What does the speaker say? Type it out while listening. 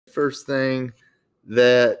First thing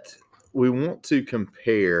that we want to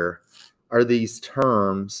compare are these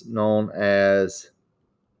terms known as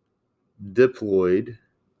diploid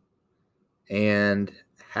and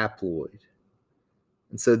haploid.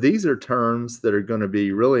 And so these are terms that are going to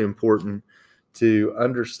be really important to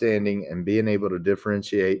understanding and being able to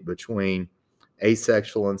differentiate between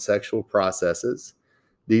asexual and sexual processes.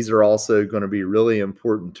 These are also going to be really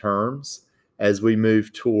important terms as we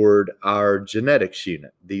move toward our genetics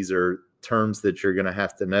unit. These are terms that you're going to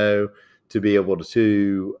have to know to be able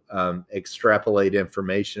to extrapolate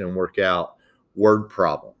information and work out word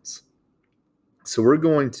problems. So we're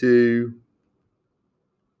going to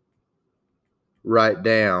write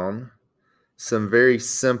down some very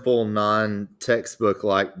simple non-textbook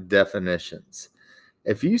like definitions.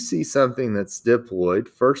 If you see something that's diploid,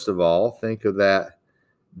 first of all, think of that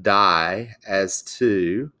di as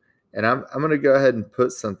 2. And I'm going to go ahead and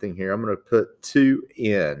put something here. I'm going to put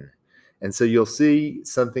 2n. And so you'll see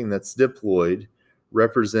something that's diploid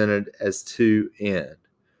represented as 2n.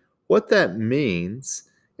 What that means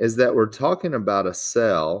is that we're talking about a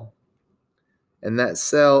cell, and that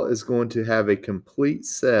cell is going to have a complete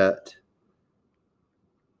set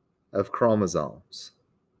of chromosomes.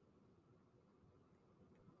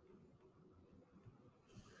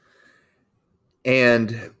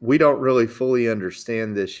 And we don't really fully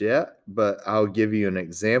understand this yet, but I'll give you an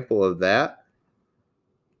example of that.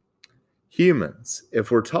 Humans, if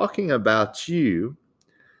we're talking about you,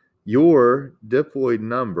 your diploid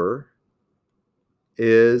number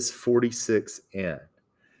is 46N.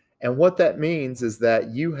 And what that means is that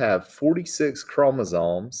you have 46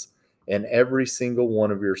 chromosomes in every single one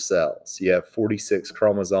of your cells. You have 46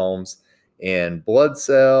 chromosomes in blood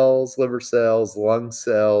cells, liver cells, lung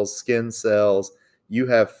cells, skin cells. You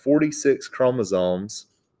have 46 chromosomes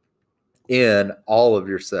in all of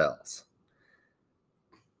your cells.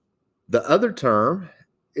 The other term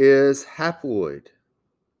is haploid.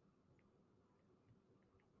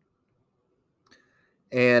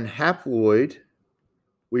 And haploid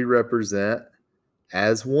we represent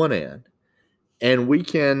as 1N. And we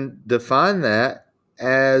can define that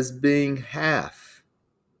as being half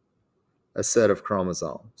a set of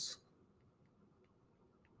chromosomes.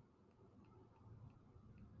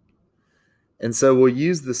 And so we'll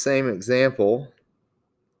use the same example,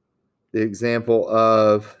 the example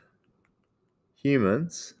of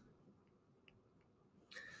humans.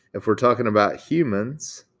 If we're talking about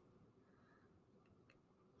humans,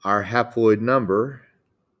 our haploid number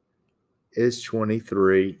is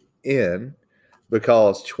 23N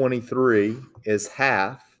because 23 is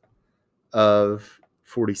half of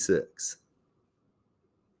 46.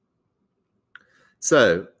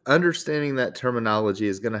 So understanding that terminology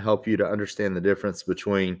is going to help you to understand the difference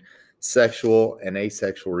between sexual and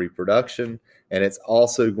asexual reproduction, and it's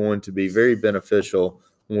also going to be very beneficial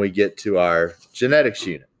when we get to our genetics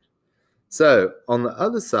unit. So on the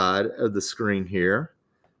other side of the screen here,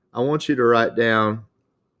 I want you to write down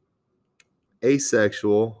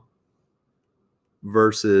asexual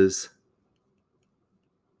versus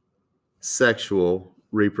sexual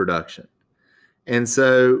reproduction. And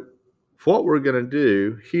so what we're going to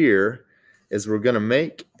do here is we're going to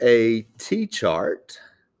make a T-chart.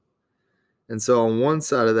 And so on one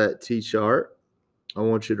side of that T-chart, I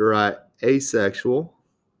want you to write asexual.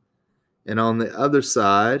 And on the other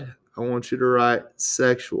side, I want you to write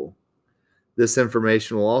sexual. This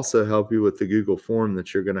information will also help you with the Google form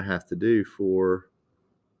that you're going to have to do for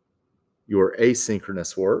your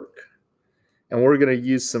asynchronous work. And we're going to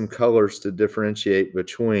use some colors to differentiate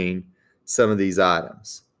between some of these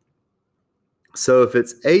items. So if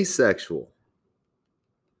it's asexual,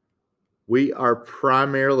 we are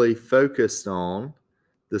primarily focused on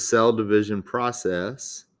the cell division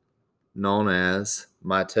process known as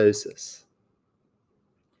mitosis.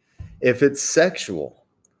 If it's sexual,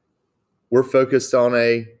 we're focused on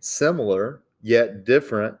a similar yet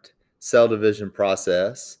different cell division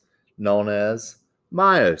process known as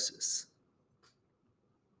meiosis.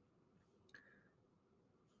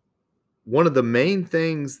 One of the main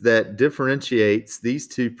things that differentiates these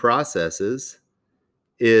two processes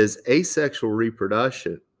is asexual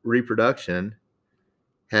reproduction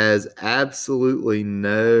has absolutely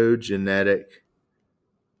no genetic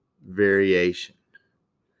variation.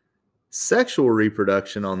 Sexual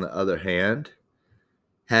reproduction, on the other hand,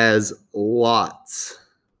 has lots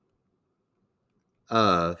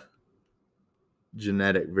of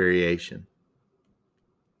genetic variation.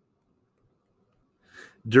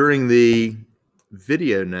 During the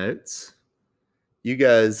video notes, you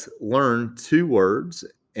guys learn 2 words,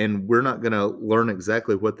 and we're not going to learn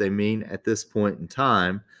exactly what they mean at this point in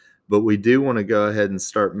time, but we do want to go ahead and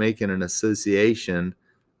start making an association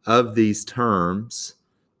of these terms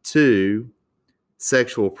to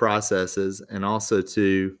sexual processes and also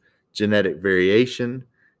to genetic variation.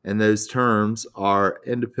 And those terms are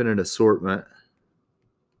independent assortment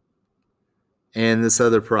and this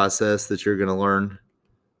other process that you're going to learn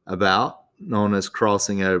about known as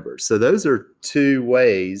crossing over. So those are two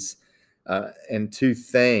ways and two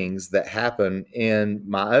things that happen in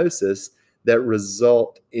meiosis that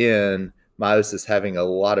result in meiosis having a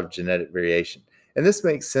lot of genetic variation. And this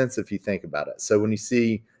makes sense if you think about it. So when you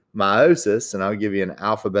see meiosis, and I'll give you an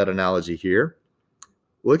alphabet analogy here,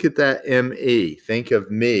 look at that ME. Think of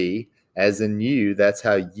me as in you. That's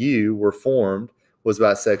how you were formed, was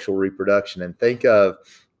by sexual reproduction. And think of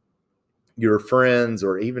your friends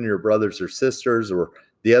or even your brothers or sisters or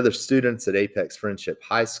the other students at Apex Friendship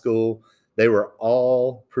High School. They were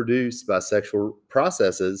all produced by sexual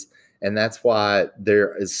processes, and that's why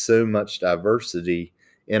there is so much diversity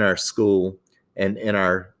in our school and in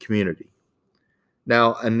our community.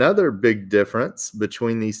 Now, another big difference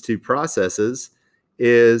between these two processes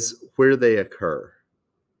is where they occur.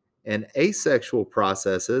 And asexual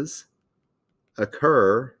processes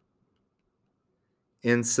occur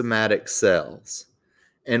in somatic cells.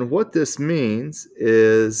 And what this means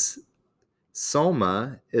is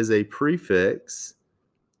soma is a prefix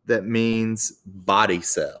that means body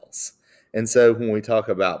cells. And so when we talk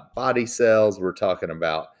about body cells, we're talking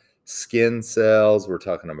about skin cells, we're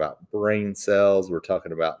talking about brain cells, we're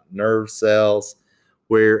talking about nerve cells,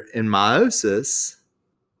 where in meiosis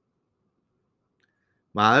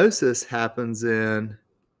happens in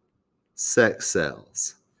sex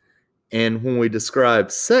cells. And when we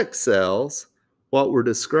describe sex cells, what we're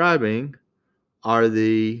describing are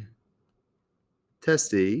the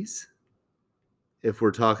testes, if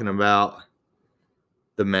we're talking about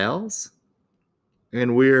the males,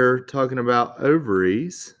 and we're talking about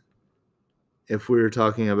ovaries if we're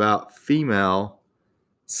talking about female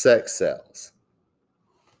sex cells.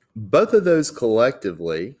 Both of those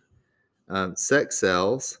collectively, sex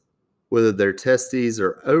cells, whether they're testes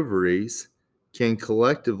or ovaries, can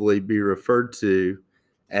collectively be referred to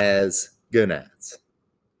as gonads.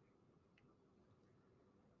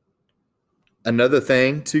 Another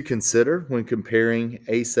thing to consider when comparing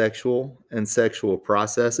asexual and sexual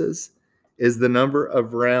processes is the number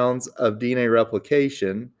of rounds of DNA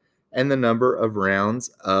replication and the number of rounds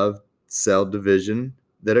of cell division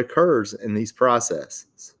that occurs in these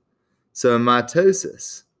processes. So in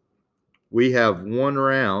mitosis, we have one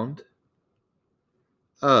round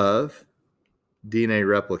of DNA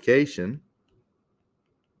replication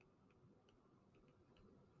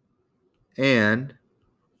and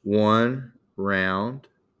one round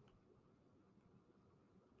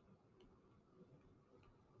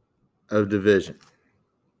of division.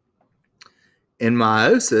 In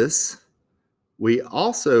meiosis, we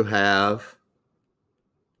also have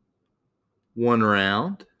one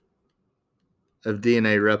round of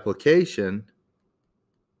DNA replication,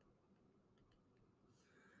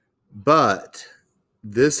 but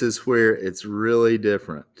this is where it's really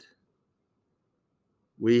different.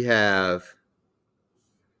 We have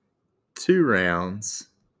two rounds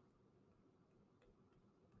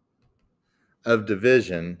of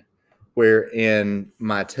division, where in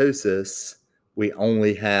mitosis, we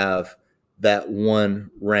only have that one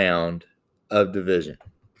round of division.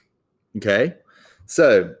 Okay?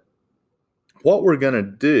 So what we're going to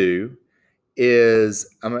do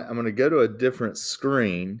is I'm going to go to a different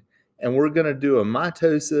screen, and we're going to do a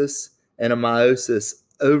mitosis and a meiosis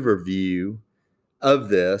overview of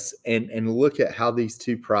this and look at how these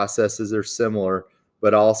two processes are similar,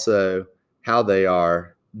 but also how they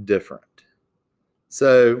are different.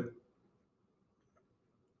 So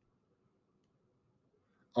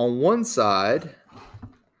on one side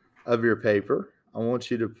of your paper, I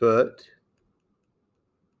want you to put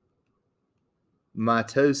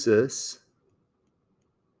mitosis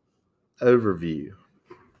overview.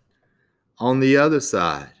 On the other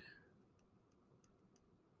side,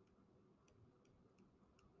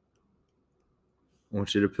 I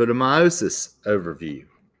want you to put a meiosis overview.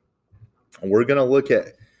 And we're going to look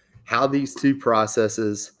at how these two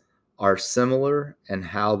processes are similar and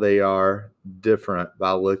how they are different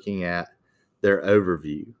by looking at their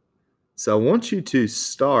overview. So I want you to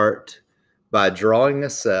start by drawing a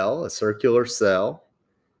cell, a circular cell,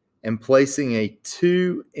 and placing a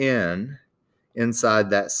 2N inside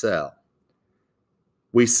that cell.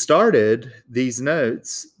 We started these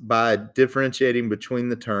notes by differentiating between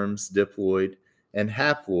the terms diploid and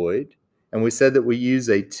haploid, and we said that we use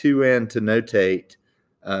a 2N to notate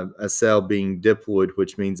a cell being diploid,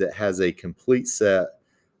 which means it has a complete set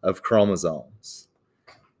of chromosomes.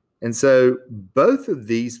 And so both of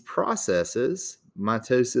these processes,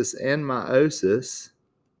 mitosis and meiosis,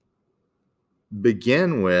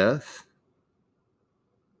 begin with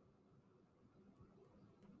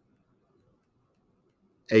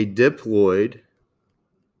a diploid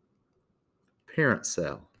parent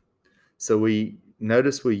cell. So we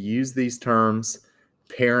notice we use these terms,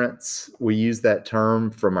 parents, we use that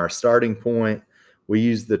term from our starting point. We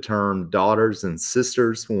use the term daughters and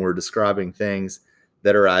sisters when we're describing things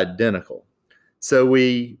that are identical. So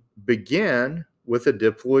we begin with a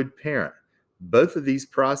diploid parent. Both of these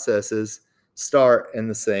processes start in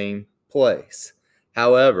the same place.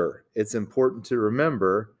 However, it's important to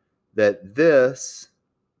remember that this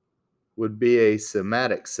would be a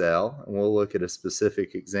somatic cell, and we'll look at a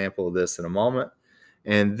specific example of this in a moment.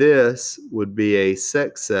 And this would be a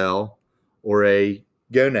sex cell or a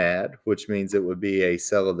gonad, which means it would be a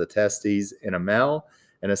cell of the testes in a male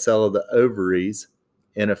and a cell of the ovaries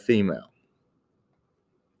in a female.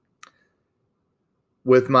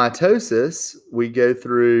 With mitosis, we go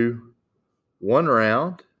through one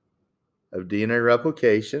round of DNA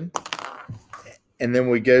replication, and then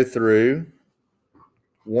we go through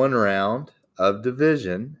one round of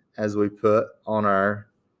division, as we put on our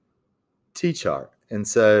T-chart. And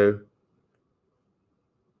so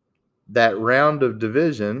that round of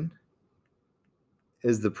division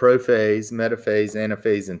is the prophase, metaphase,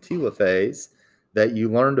 anaphase, and telophase that you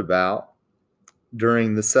learned about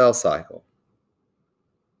during the cell cycle.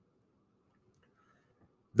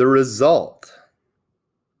 The result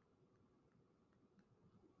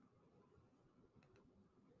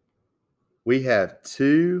we have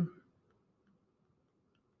two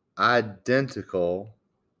identical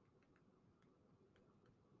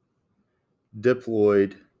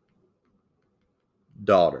diploid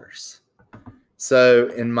daughters. So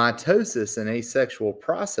in mitosis and asexual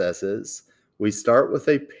processes, we start with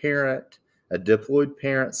a parent, a diploid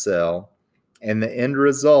parent cell, and the end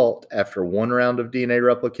result after one round of DNA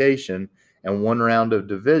replication and one round of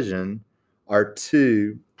division are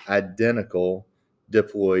two identical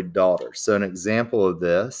diploid daughters. So an example of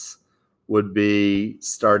this would be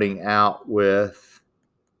starting out with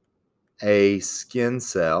a skin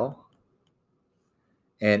cell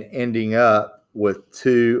and ending up with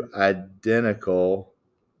two identical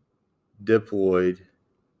diploid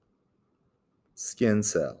skin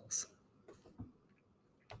cells.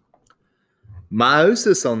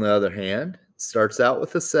 Meiosis, on the other hand, starts out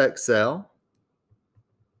with a sex cell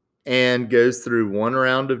and goes through one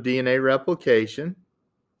round of DNA replication.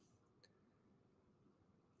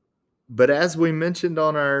 But as we mentioned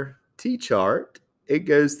on our T-chart, it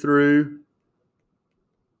goes through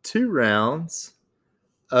two rounds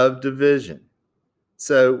of division.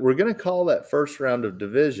 So we're going to call that first round of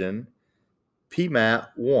division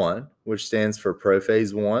PMAT1, which stands for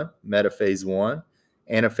prophase 1, metaphase 1,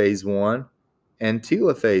 anaphase 1, and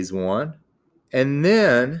telophase 1. And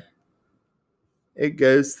then it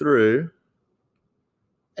goes through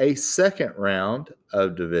a second round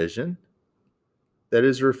of division that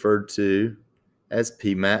is referred to as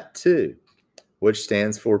PMAT2, which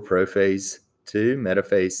stands for prophase 2,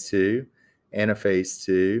 metaphase 2, anaphase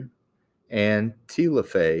 2, and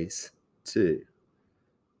telophase 2.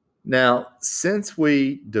 Now, since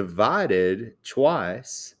we divided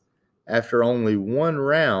twice after only one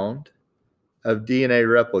round of DNA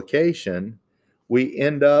replication, we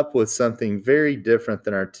end up with something very different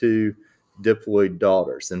than our two diploid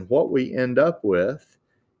daughters. And what we end up with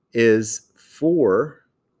is 4.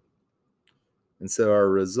 And so our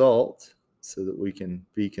result, so that we can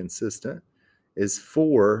be consistent, is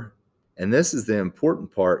 4. And this is the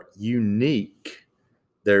important part, unique.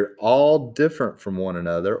 They're all different from one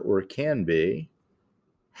another, or can be,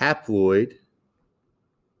 haploid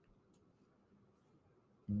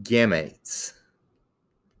gametes.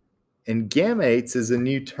 And gametes is a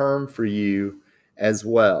new term for you as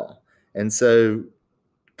well. And so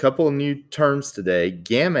a couple of new terms today.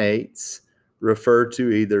 Gametes refer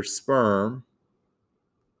to either sperm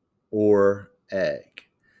or egg.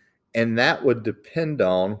 And that would depend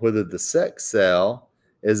on whether the sex cell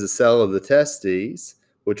is a cell of the testes,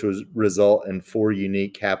 which would result in 4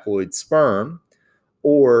 unique haploid sperm,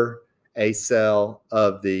 or a cell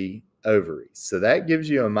of the ovaries. So that gives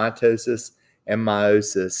you a mitosis and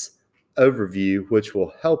meiosis overview, which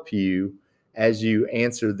will help you as you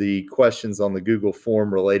answer the questions on the Google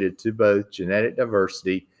form related to both genetic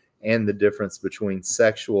diversity and the difference between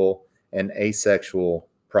sexual and asexual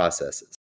processes.